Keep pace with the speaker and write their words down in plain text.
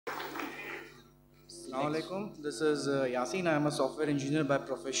Assalamu alaikum. This is Yasin. I am a software engineer by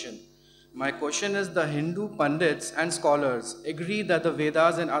profession. My question is, the Hindu pundits and scholars agree that the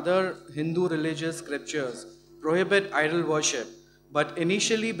Vedas and other Hindu religious scriptures prohibit idol worship, but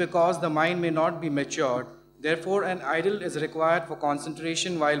initially because the mind may not be matured, therefore an idol is required for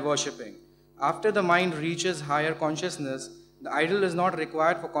concentration while worshipping. After the mind reaches higher consciousness, the idol is not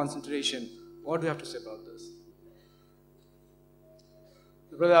required for concentration. What do you have to say about this?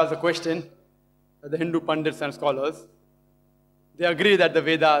 The brother asked a question. The Hindu pundits and scholars, they agree that the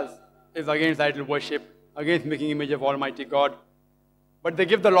Vedas is against idol worship, against making image of Almighty God. But they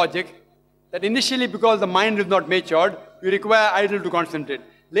give the logic that initially because the mind is not matured, you require idol to concentrate.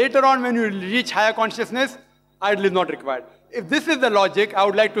 Later on when you reach higher consciousness, idol is not required. If this is the logic, I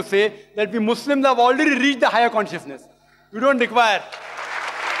would like to say that we Muslims have already reached the higher consciousness. We don't require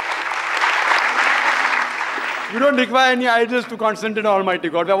any idols to concentrate on Almighty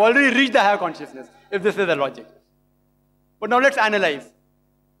God. We have already reached the higher consciousness, if this is the logic. But now let's analyze.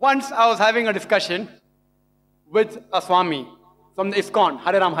 Once I was having a discussion with a Swami from the ISKCON,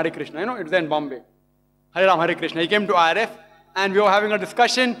 Hare Ram Hare Krishna, it's there in Bombay. Hare Ram Hare Krishna. He came to IRF and we were having a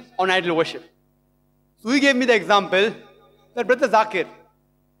discussion on idol worship. So he gave me the example that, Brother Zakir,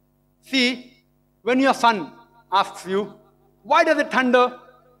 see, when your son asks you, why does it thunder?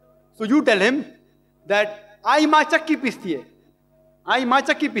 So you tell him that Ai Ma Chakki Pisti hai. Ai Ma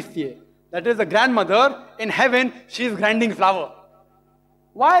Chakki Pisti hai. That is the grandmother in heaven, she is grinding flour.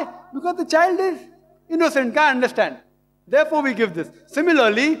 Why? Because the child is innocent, can't understand. Therefore we give this.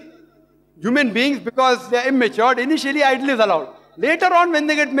 Similarly, human beings, because they are immature, initially idol is allowed. Later on when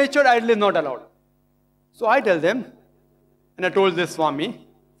they get matured, idol is not allowed. So I tell them, and I told this Swami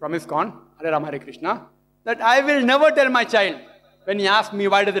from ISKCON, Hare Ram Hare Krishna, that I will never tell my child, when he asks me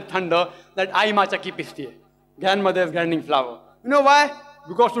why does it thunder, that Ai Ma Chakki Pisti hai. Grandmother is grinding flour. You know why?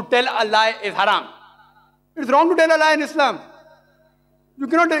 Because to tell a lie is haram. It's wrong to tell a lie in Islam. You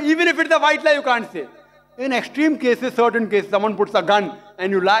cannot, even if it's a white lie, you can't say. In extreme cases, certain cases, someone puts a gun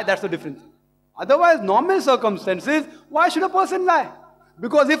and you lie, that's the difference. Otherwise, normal circumstances, why should a person lie?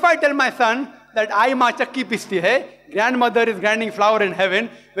 Because if I tell my son that Ai Ma Chakki Pisti hai, grandmother is grinding flour in heaven,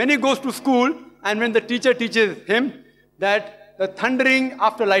 when he goes to school and when the teacher teaches him that the thundering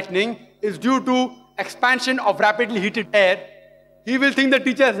after lightning is due to expansion of rapidly heated air, he will think the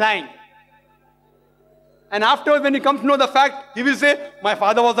teacher is lying. And afterwards, when he comes to know the fact, he will say, my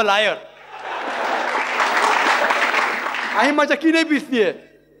father was a liar. Ai Ma Chakki nahi pisti hai.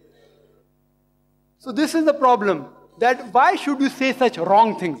 So this is the problem, that why should you say such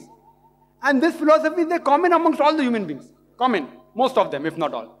wrong things? And this philosophy is common amongst all the human beings. Common, most of them, if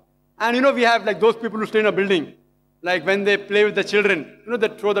not all. And we have like those people who stay in a building, like when they play with the children, they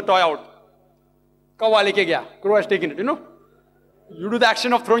throw the toy out. Kawa leke gaya. Crow has taken it, You do the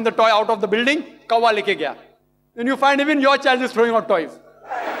action of throwing the toy out of the building, kawa leke gaya. Then you find even your child is throwing out toys.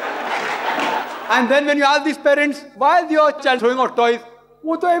 And then when you ask these parents, why is your child throwing out toys?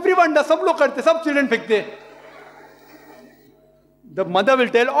 Wo to everyone does, sab log karte, sab children fenkte. The mother will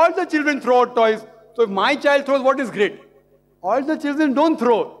tell, all the children throw out toys. So if my child throws, what is great? All the children don't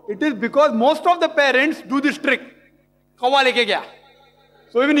throw. It is because most of the parents do this trick. Kawa leke gaya.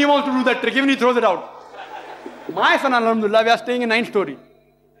 So even he wants to do that trick, even he throws it out. My son, alhamdulillah, we are staying in 9th story.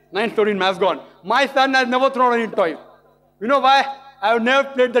 9th story in Masgon. My son has never thrown any toy. You know why? I have never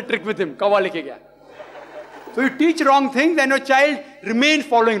played the trick with him. Kawa leke gaya. So you teach wrong things and your child remains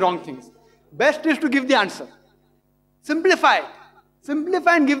following wrong things. Best is to give the answer. Simplify.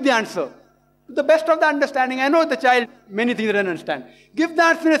 Simplify and give the answer. To the best of the understanding. I know the child, many things doesn't understand. Give the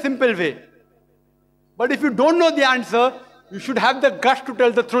answer in a simple way. But if you don't know the answer, you should have the guts to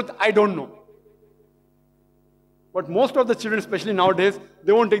tell the truth, I don't know. But most of the children, especially nowadays,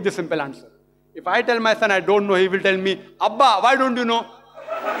 they won't take the simple answer. If I tell my son I don't know, he will tell me, Abba, why don't you know?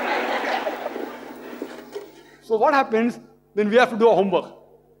 So what happens? Then we have to do a homework.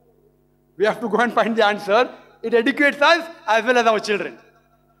 We have to go and find the answer. It educates us as well as our children.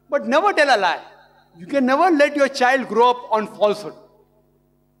 But never tell a lie. You can never let your child grow up on falsehood.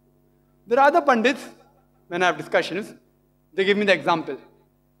 There are other pundits, when I have discussions, they give me the example.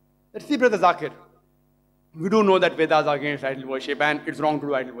 Let's see, Brother Zakir. We do know that Vedas are against idol worship and it's wrong to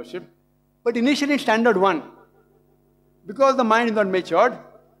do idol worship. But initially in standard 1, because the mind is not matured,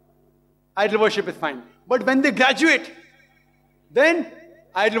 idol worship is fine. But when they graduate, then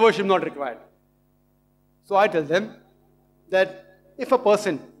idol worship is not required. So I tell them that if a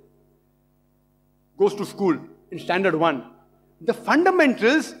person goes to school in standard 1, the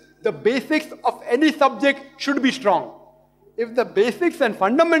fundamentals, the basics of any subject should be strong. If the basics and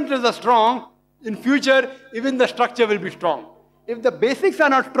fundamentals are strong, in future, even the structure will be strong. If the basics are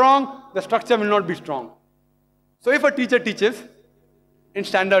not strong, the structure will not be strong. So if a teacher teaches in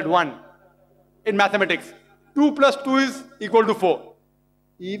standard 1, in mathematics, 2 plus 2 is equal to 4.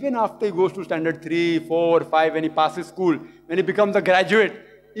 Even after he goes to standard 3, 4, 5, when he passes school, when he becomes a graduate,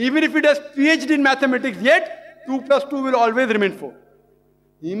 even if he does PhD in mathematics, yet 2 plus 2 will always remain 4.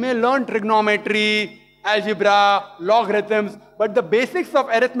 He may learn trigonometry, algebra, logarithms, but the basics of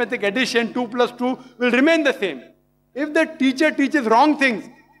arithmetic addition, 2 plus 2, will remain the same. If the teacher teaches wrong things,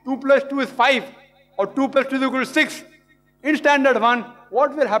 2 plus 2 is 5, or 2 plus 2 is equal to 6, in standard 1,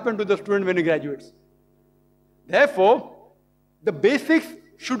 what will happen to the student when he graduates? Therefore, the basics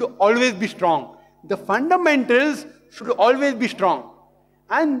should always be strong. The fundamentals should always be strong.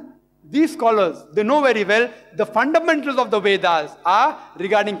 And these scholars, they know very well the fundamentals of the Vedas are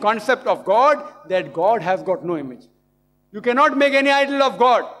regarding concept of God, that God has got no image. You cannot make any idol of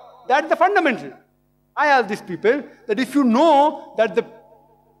God. That's the fundamental. I ask these people that if you know that the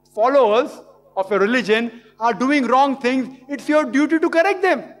followers of a religion are doing wrong things, it's your duty to correct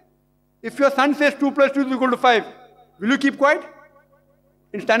them. If your son says 2 plus 2 is equal to 5, will you keep quiet?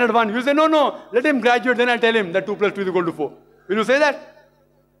 In standard 1, you say, no, let him graduate, then I'll tell him that 2 plus 2 is equal to 4. Will you say that?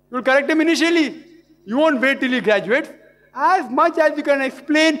 You will correct him initially. You won't wait till he graduates. As much as you can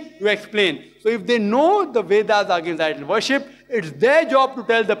explain, you explain. So if they know the Vedas are against idol worship, it's their job to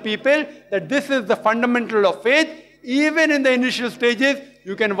tell the people that this is the fundamental of faith. Even in the initial stages,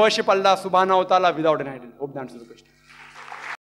 you can worship Allah subhanahu wa ta'ala without an idol. Hope that answers the question.